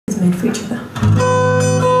are made for each other.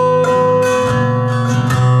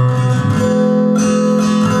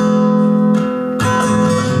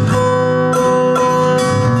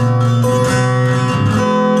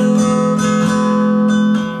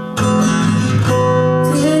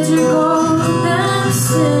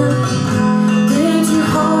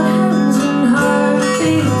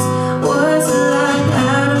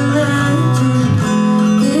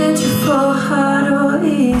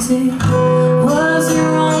 Was it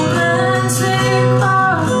romantic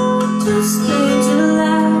or just made you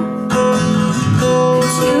laugh?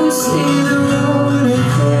 Could you see the road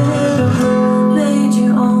ahead or made you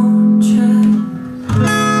on track?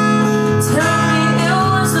 Tell me it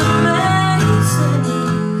was amazing,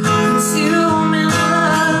 'cause you were in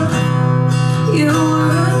love. You were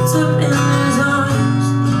wrapped up in his arms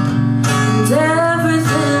and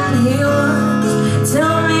everything he was.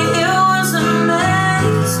 Tell me it was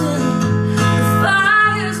amazing, the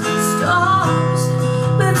fires and storms,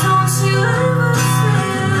 but don't you ever say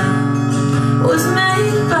it was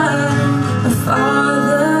made by a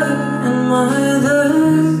father and mother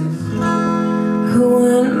who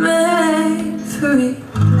weren't made for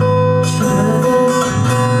each other.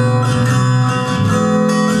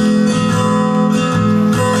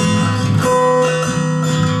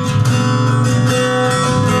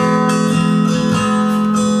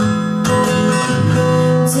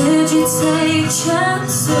 Did you take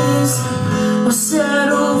chances or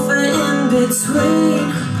settle for in between?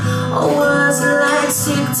 Or was it like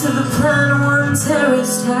stick to the plan, one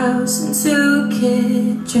terraced house and two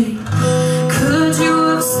kitchen? Could you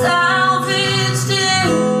have salvaged it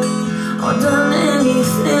or done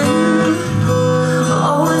anything?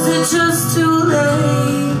 Or was it just too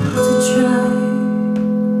late to try?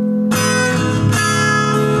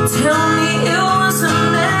 Tell me it was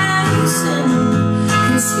amazing,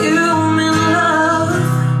 'cause you were in love.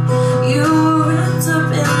 You were wrapped up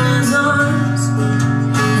in his arms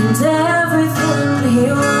and everything he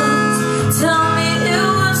was. Tell me it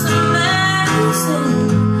was amazing,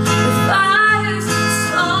 the fires and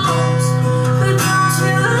storms, but don't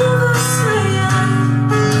you ever say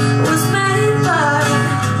it was made by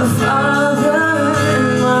a father and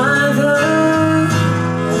mother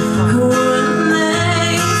who were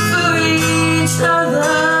made for each other.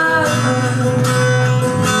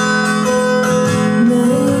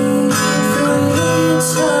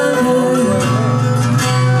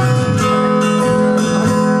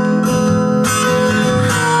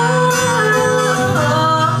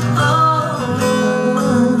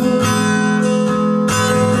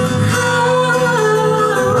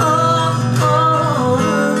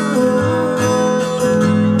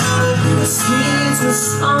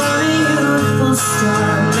 Sony youthful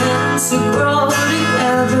star meant to grow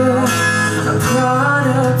together, a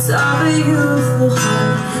product of a youthful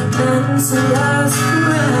heart meant to last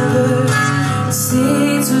forever.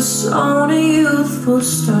 Seeds were sown a youthful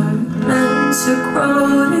star meant to grow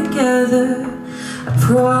together, a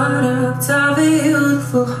product of a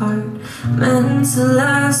youthful heart meant to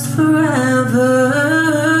last forever.